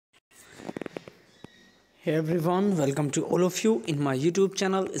Hey everyone, welcome to all of you in my YouTube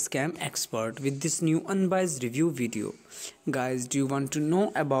channel Scam Expert with this new unbiased review video. Guys, do you want to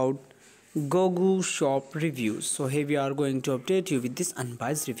know about Gogoo Shop Reviews? So here we are going to update you with this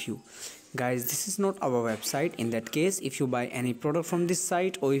unbiased review. Guys, this is not our website. In that case, if you buy any product from this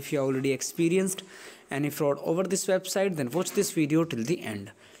site or if you already experienced any fraud over this website, then watch this video till the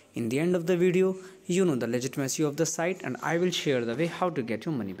end. In the end of the video, you know the legitimacy of the site and I will share the way how to get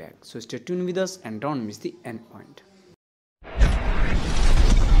your money back. So stay tuned with us and don't miss the end point.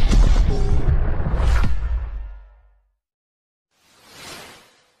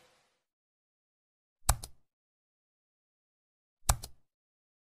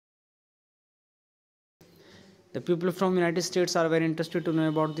 The people from United States are very interested to know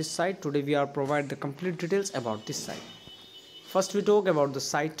about this site. Today we are provide the complete details about this site. First we talk about the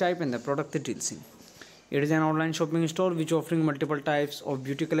site type and the product it deals in. It is an online shopping store which offering multiple types of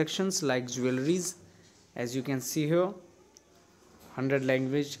beauty collections like jewelries. As you can see here, 100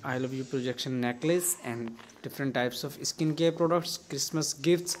 language I love you projection necklace and different types of skincare products, Christmas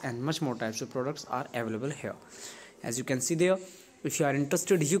gifts and much more types of products are available here. As you can see there, if you are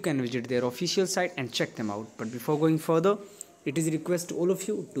interested you can visit their official site and check them out. But before going further, it is a request to all of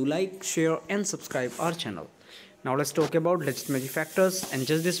you to like, share and subscribe our channel. Now let's talk about legitimacy factors and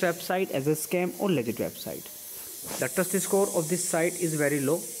judge this website as a scam or legit website. The trust score of this site is very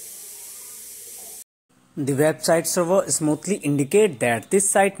low. The website server smoothly indicate that this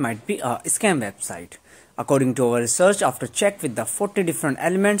site might be a scam website. According to our research, after check with the 40 different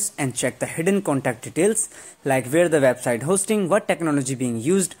elements and check the hidden contact details like where the website hosting, what technology being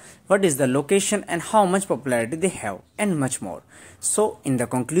used, what is the location and how much popularity they have and much more. So in the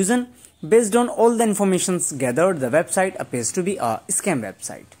conclusion, based on all the informations gathered, the website appears to be a scam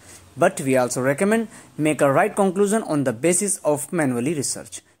website. But we also recommend make a right conclusion on the basis of manually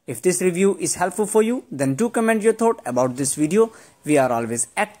research. If this review is helpful for you, then do comment your thought about this video. We are always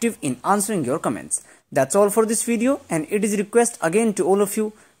active in answering your comments. That's all for this video and it is request again to all of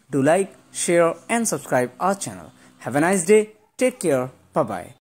you to like, share and subscribe our channel. Have a nice day. Take care. Bye bye.